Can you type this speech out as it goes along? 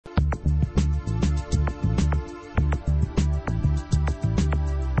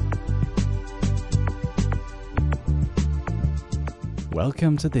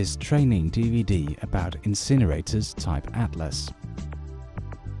Welcome to this training DVD about incinerators type Atlas.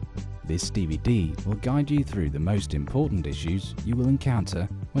 This DVD will guide you through the most important issues you will encounter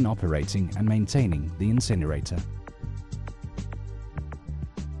when operating and maintaining the incinerator.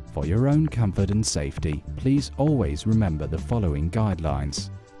 For your own comfort and safety, please always remember the following guidelines.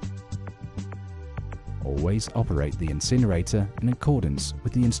 Always operate the incinerator in accordance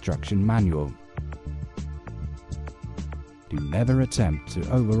with the instruction manual. Do never attempt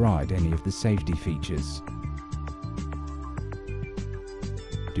to override any of the safety features.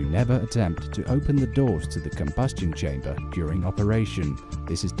 Do never attempt to open the doors to the combustion chamber during operation.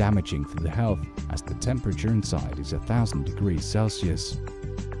 This is damaging for the health as the temperature inside is 1000 degrees Celsius.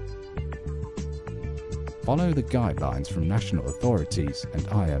 Follow the guidelines from national authorities and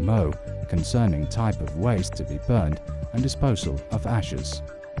IMO concerning type of waste to be burned and disposal of ashes.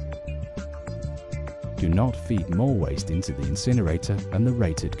 Do not feed more waste into the incinerator than the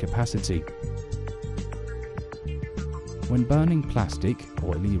rated capacity. When burning plastic,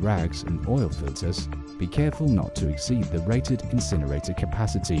 oily rags and oil filters, be careful not to exceed the rated incinerator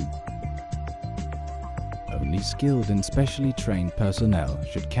capacity. Only skilled and specially trained personnel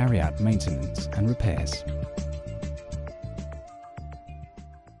should carry out maintenance and repairs.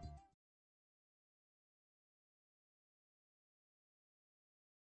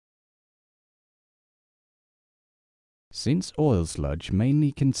 Since oil sludge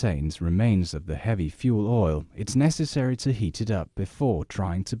mainly contains remains of the heavy fuel oil, it's necessary to heat it up before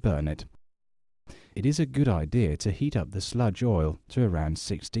trying to burn it. It is a good idea to heat up the sludge oil to around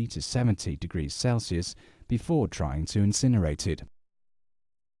 60 to 70 degrees Celsius before trying to incinerate it.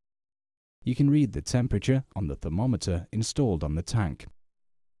 You can read the temperature on the thermometer installed on the tank.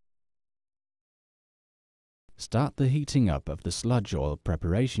 Start the heating up of the sludge oil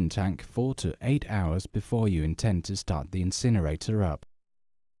preparation tank 4 to 8 hours before you intend to start the incinerator up.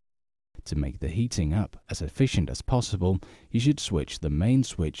 To make the heating up as efficient as possible, you should switch the main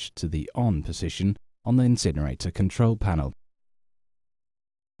switch to the on position on the incinerator control panel.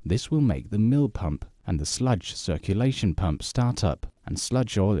 This will make the mill pump and the sludge circulation pump start up, and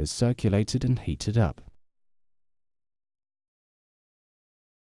sludge oil is circulated and heated up.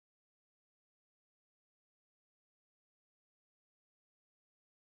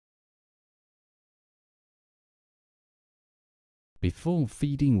 Before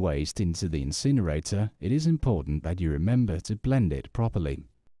feeding waste into the incinerator, it is important that you remember to blend it properly.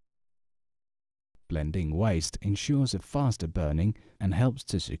 Blending waste ensures a faster burning and helps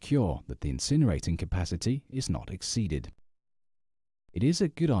to secure that the incinerating capacity is not exceeded. It is a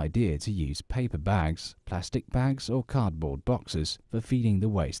good idea to use paper bags, plastic bags or cardboard boxes for feeding the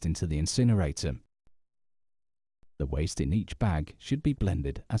waste into the incinerator. The waste in each bag should be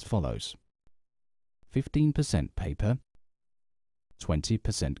blended as follows: 15% paper,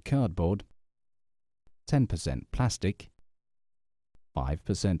 20% cardboard, 10% plastic,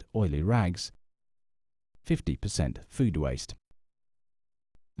 5% oily rags, 50% food waste.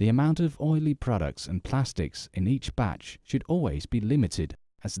 The amount of oily products and plastics in each batch should always be limited,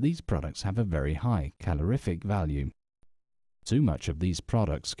 as these products have a very high calorific value. Too much of these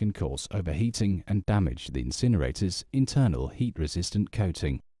products can cause overheating and damage the incinerator's internal heat-resistant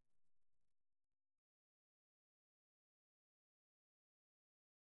coating.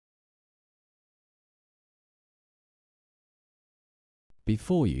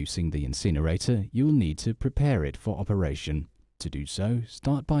 Before using the incinerator, you will need to prepare it for operation. To do so,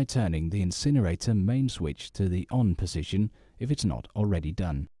 start by turning the incinerator main switch to the on position if it's not already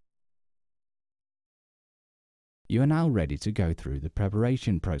done. You are now ready to go through the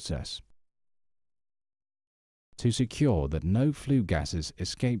preparation process. To secure that no flue gases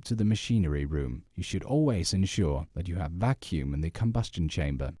escape to the machinery room, you should always ensure that you have vacuum in the combustion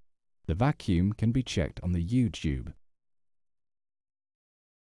chamber. The vacuum can be checked on the U-tube.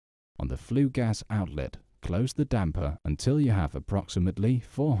 On the flue gas outlet, close the damper until you have approximately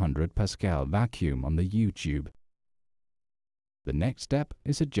 400 Pascal vacuum on the U-tube. The next step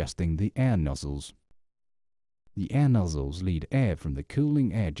is adjusting the air nozzles. The air nozzles lead air from the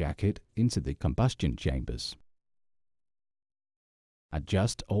cooling air jacket into the combustion chambers.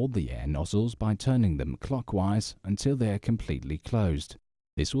 Adjust all the air nozzles by turning them clockwise until they are completely closed.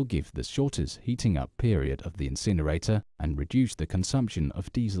 This will give the shortest heating up period of the incinerator and reduce the consumption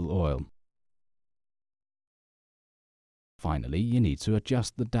of diesel oil. Finally, you need to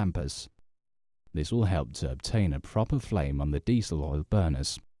adjust the dampers. This will help to obtain a proper flame on the diesel oil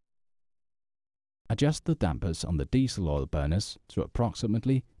burners. Adjust the dampers on the diesel oil burners to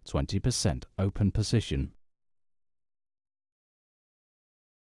approximately 20% open position.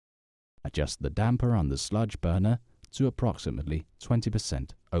 Adjust the damper on the sludge burner to approximately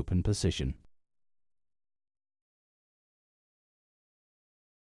 20% open position.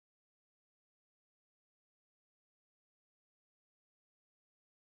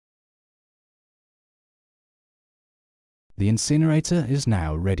 The incinerator is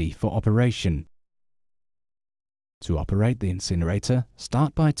now ready for operation. To operate the incinerator,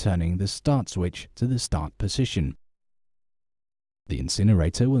 start by turning the start switch to the start position. The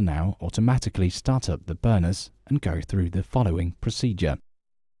incinerator will now automatically start up the burners and go through the following procedure.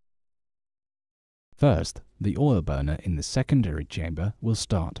 First, the oil burner in the secondary chamber will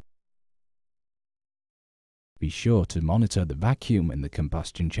start. Be sure to monitor the vacuum in the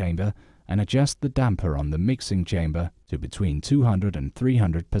combustion chamber and adjust the damper on the mixing chamber to between 200 and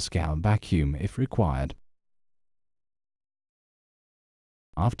 300 Pascal vacuum if required.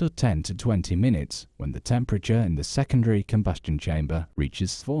 After 10 to 20 minutes, when the temperature in the secondary combustion chamber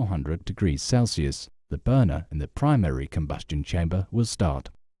reaches 400 degrees Celsius, the burner in the primary combustion chamber will start.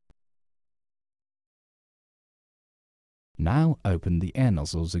 Now open the air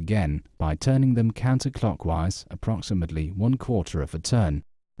nozzles again by turning them counterclockwise approximately 1/4 of a turn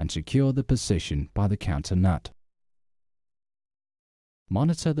and secure the position by the counter nut.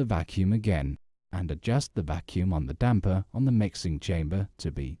 Monitor the vacuum again and adjust the vacuum on the damper on the mixing chamber to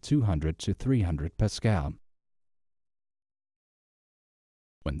be 200 to 300 Pascal.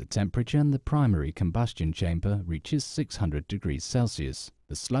 When the temperature in the primary combustion chamber reaches 600 degrees Celsius,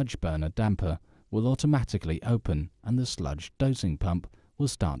 the sludge burner damper will automatically open and the sludge dosing pump will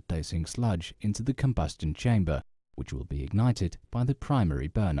start dosing sludge into the combustion chamber, which will be ignited by the primary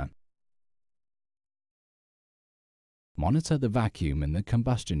burner. Monitor the vacuum in the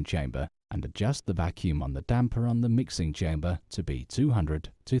combustion chamber and adjust the vacuum on the damper on the mixing chamber to be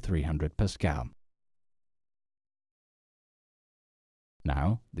 200 to 300 Pascal.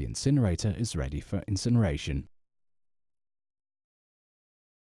 Now, the incinerator is ready for incineration.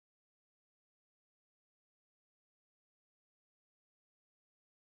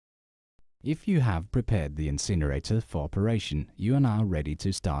 If you have prepared the incinerator for operation, you are now ready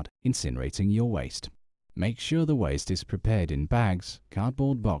to start incinerating your waste. Make sure the waste is prepared in bags,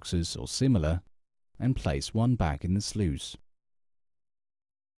 cardboard boxes or similar, and place one bag in the sluice.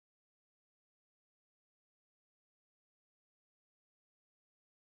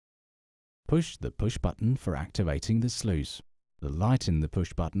 Push the push button for activating the sluice. The light in the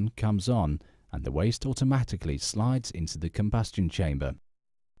push button comes on and the waste automatically slides into the combustion chamber.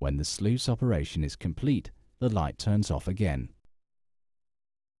 When the sluice operation is complete, the light turns off again.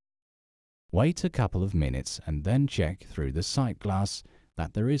 Wait a couple of minutes and then check through the sight glass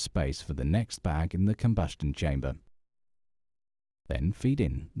that there is space for the next bag in the combustion chamber. Then feed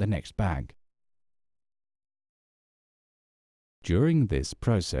in the next bag. During this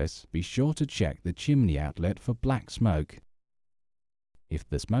process, be sure to check the chimney outlet for black smoke. If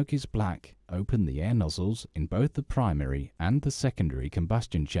the smoke is black, open the air nozzles in both the primary and the secondary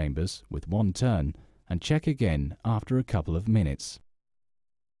combustion chambers with one turn and check again after a couple of minutes.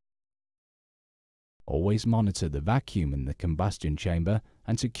 Always monitor the vacuum in the combustion chamber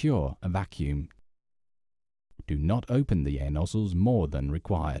and secure a vacuum. Do not open the air nozzles more than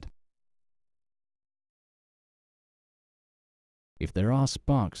required. If there are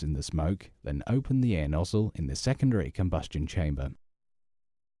sparks in the smoke, then open the air nozzle in the secondary combustion chamber.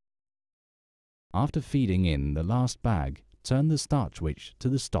 After feeding in the last bag, turn the start switch to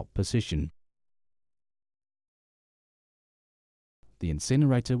the stop position. The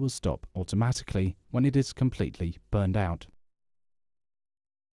incinerator will stop automatically when it is completely burned out.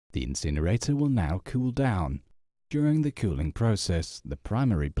 The incinerator will now cool down. During the cooling process, the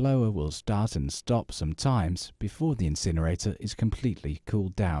primary blower will start and stop sometimes before the incinerator is completely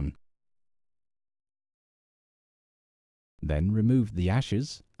cooled down. Then remove the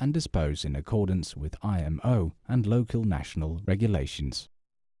ashes and dispose in accordance with IMO and local national regulations.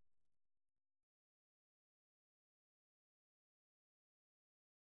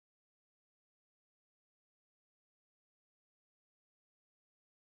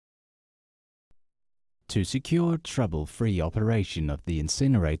 To secure trouble-free operation of the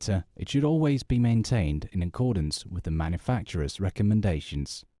incinerator, it should always be maintained in accordance with the manufacturer's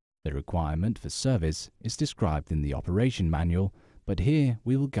recommendations. The requirement for service is described in the operation manual, but here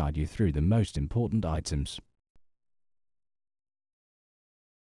we will guide you through the most important items.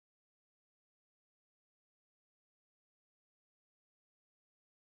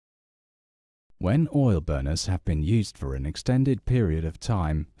 When oil burners have been used for an extended period of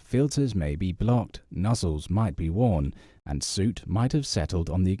time, filters may be blocked, nozzles might be worn, and soot might have settled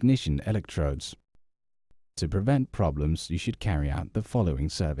on the ignition electrodes. To prevent problems, you should carry out the following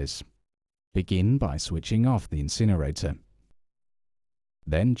service. Begin by switching off the incinerator.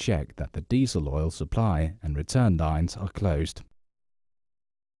 Then check that the diesel oil supply and return lines are closed.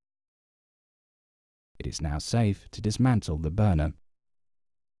 It is now safe to dismantle the burner.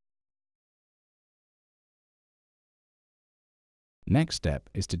 Next step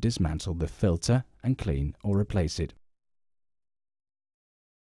is to dismantle the filter and clean or replace it.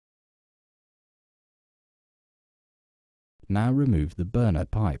 Now remove the burner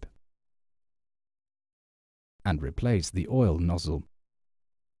pipe and replace the oil nozzle.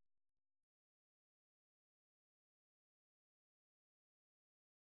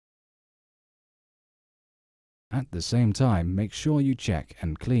 At the same time, make sure you check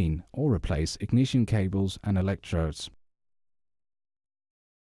and clean or replace ignition cables and electrodes.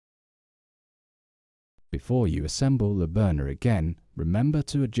 Before you assemble the burner again, remember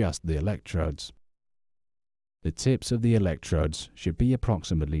to adjust the electrodes. The tips of the electrodes should be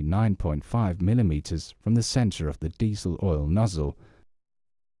approximately 9.5 mm from the center of the diesel oil nozzle,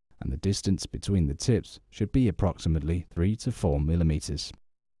 and the distance between the tips should be approximately 3 to 4 mm.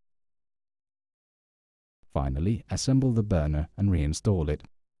 Finally, assemble the burner and reinstall it.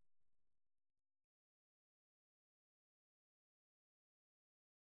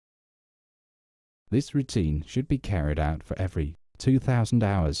 This routine should be carried out for every 2,000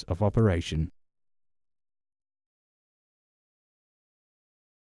 hours of operation.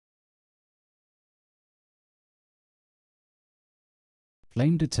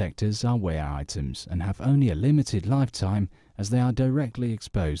 Flame detectors are wear items and have only a limited lifetime, as they are directly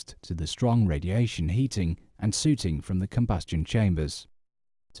exposed to the strong radiation heating and sooting from the combustion chambers.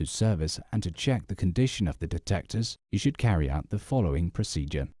 To service and to check the condition of the detectors, you should carry out the following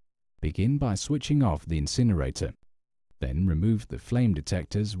procedure. Begin by switching off the incinerator. Then remove the flame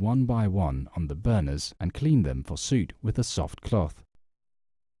detectors one by one on the burners and clean them for soot with a soft cloth.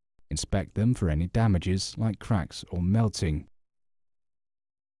 Inspect them for any damages like cracks or melting.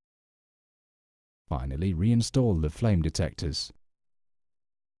 Finally, reinstall the flame detectors.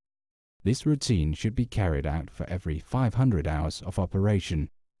 This routine should be carried out for every 500 hours of operation.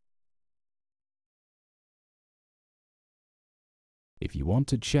 If you want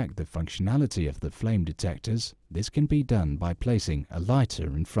to check the functionality of the flame detectors, this can be done by placing a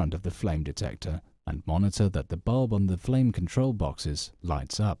lighter in front of the flame detector and monitor that the bulb on the flame control boxes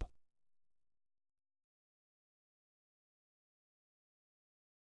lights up.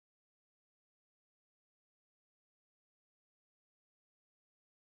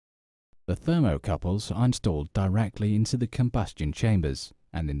 The thermocouples are installed directly into the combustion chambers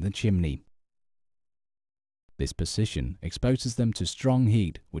and in the chimney. This position exposes them to strong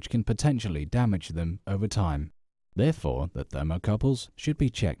heat, which can potentially damage them over time. Therefore, the thermocouples should be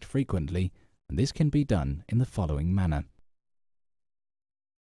checked frequently, and this can be done in the following manner.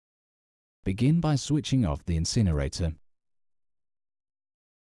 Begin by switching off the incinerator.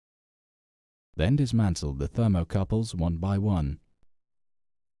 Then dismantle the thermocouples one by one.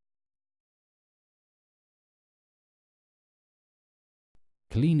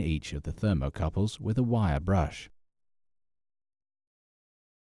 Clean each of the thermocouples with a wire brush.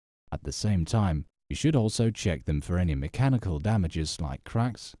 At the same time, you should also check them for any mechanical damages like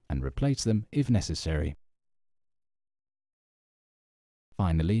cracks and replace them if necessary.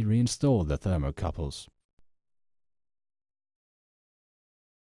 Finally, reinstall the thermocouples.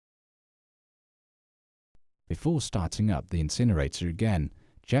 Before starting up the incinerator again,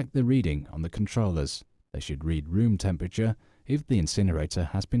 check the reading on the controllers. They should read room temperature if the incinerator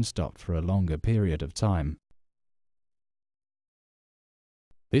has been stopped for a longer period of time.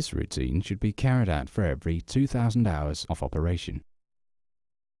 This routine should be carried out for every 2,000 hours of operation.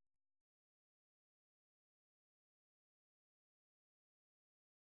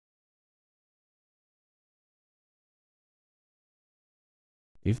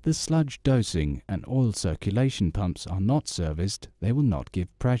 If the sludge dosing and oil circulation pumps are not serviced, they will not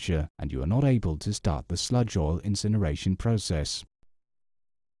give pressure and you are not able to start the sludge oil incineration process.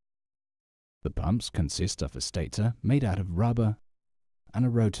 The pumps consist of a stator made out of rubber and a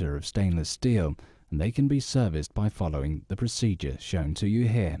rotor of stainless steel, and they can be serviced by following the procedure shown to you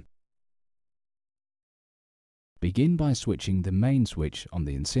here. Begin by switching the main switch on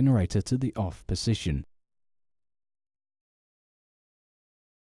the incinerator to the off position.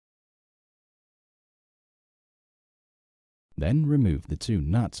 Then remove the two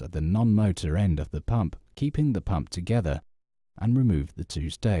nuts at the non-motor end of the pump, keeping the pump together, and remove the two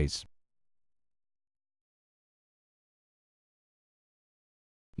stays.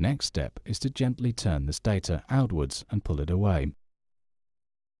 Next step is to gently turn the stator outwards and pull it away.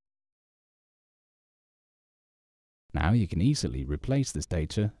 Now you can easily replace the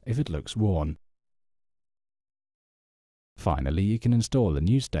stator if it looks worn. Finally, you can install a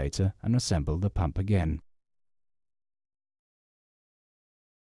new stator and assemble the pump again.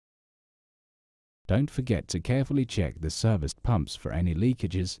 Don't forget to carefully check the serviced pumps for any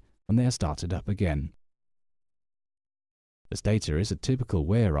leakages when they are started up again. The stator is a typical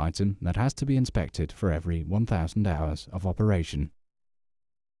wear item that has to be inspected for every 1000 hours of operation.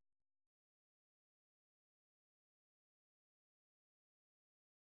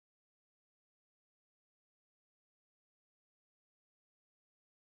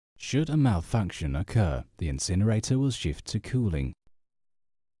 Should a malfunction occur, the incinerator will shift to cooling.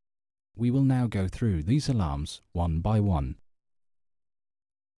 We will now go through these alarms one by one.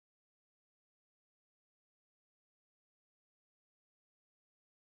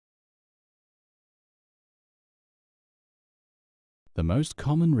 The most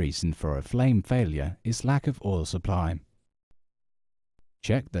common reason for a flame failure is lack of oil supply.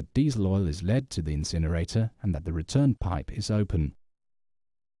 Check that diesel oil is led to the incinerator and that the return pipe is open.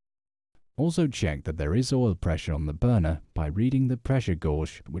 Also check that there is oil pressure on the burner by reading the pressure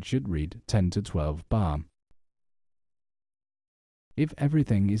gauge, which should read 10 to 12 bar. If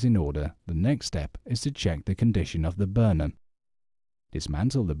everything is in order, the next step is to check the condition of the burner.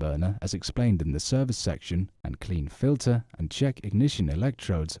 Dismantle the burner as explained in the service section and clean filter and check ignition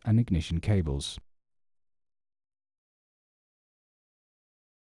electrodes and ignition cables.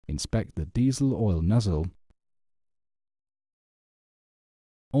 Inspect the diesel oil nozzle.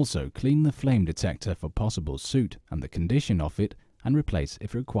 Also clean the flame detector for possible soot and the condition of it and replace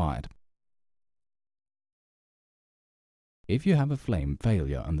if required. If you have a flame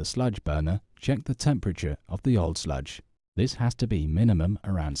failure on the sludge burner, check the temperature of the old sludge. This has to be minimum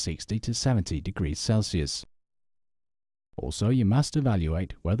around 60 to 70 degrees Celsius. Also, you must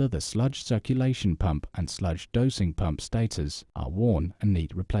evaluate whether the sludge circulation pump and sludge dosing pump stators are worn and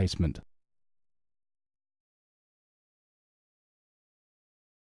need replacement.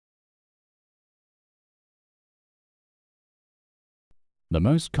 The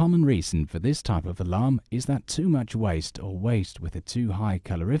most common reason for this type of alarm is that too much waste or waste with a too high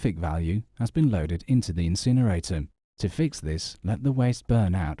calorific value has been loaded into the incinerator. To fix this, let the waste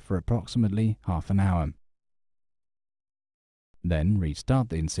burn out for approximately half an hour. Then restart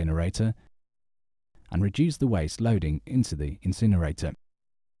the incinerator and reduce the waste loading into the incinerator.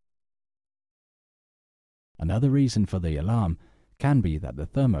 Another reason for the alarm can be that the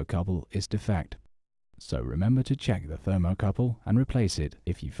thermocouple is defect. So remember to check the thermocouple and replace it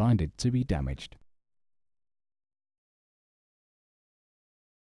if you find it to be damaged.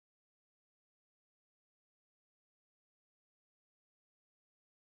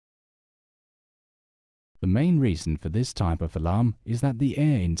 The main reason for this type of alarm is that the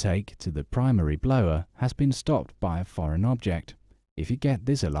air intake to the primary blower has been stopped by a foreign object. If you get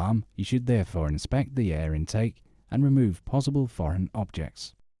this alarm, you should therefore inspect the air intake and remove possible foreign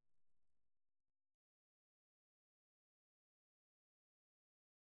objects.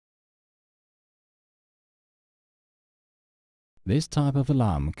 This type of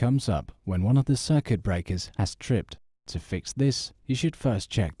alarm comes up when one of the circuit breakers has tripped. To fix this, you should first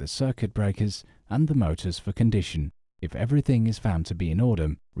check the circuit breakers and the motors for condition. If everything is found to be in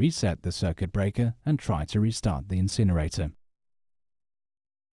order, reset the circuit breaker and try to restart the incinerator.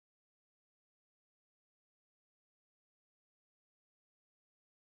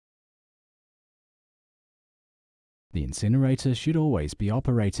 The incinerator should always be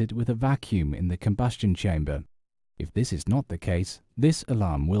operated with a vacuum in the combustion chamber. If this is not the case, this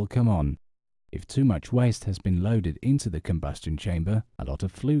alarm will come on. If too much waste has been loaded into the combustion chamber, a lot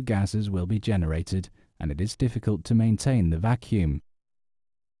of flue gases will be generated and it is difficult to maintain the vacuum.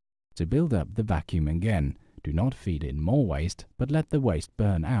 To build up the vacuum again, do not feed in more waste, but let the waste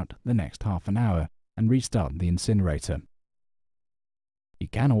burn out the next half an hour and restart the incinerator. You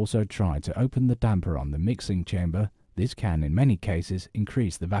can also try to open the damper on the mixing chamber. This can in many cases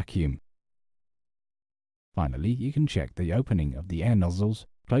increase the vacuum. Finally, you can check the opening of the air nozzles.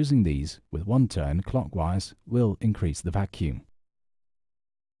 Closing these with one turn clockwise will increase the vacuum.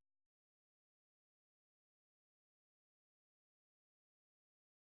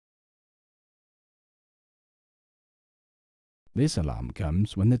 This alarm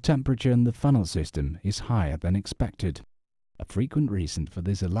comes when the temperature in the funnel system is higher than expected. A frequent reason for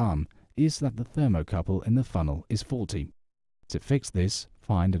this alarm is that the thermocouple in the funnel is faulty. To fix this,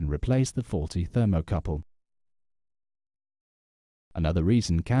 find and replace the faulty thermocouple. Another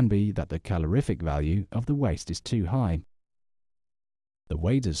reason can be that the calorific value of the waste is too high. The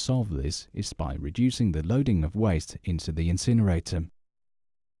way to solve this is by reducing the loading of waste into the incinerator.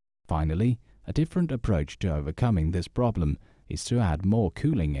 Finally, A different approach to overcoming this problem is to add more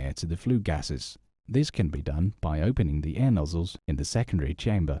cooling air to the flue gases. This can be done by opening the air nozzles in the secondary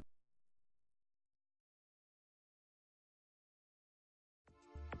chamber.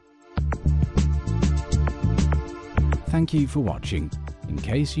 Thank you for watching. In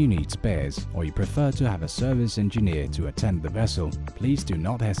case you need spares or you prefer to have a service engineer to attend the vessel, please do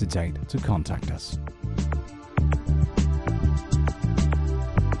not hesitate to contact us.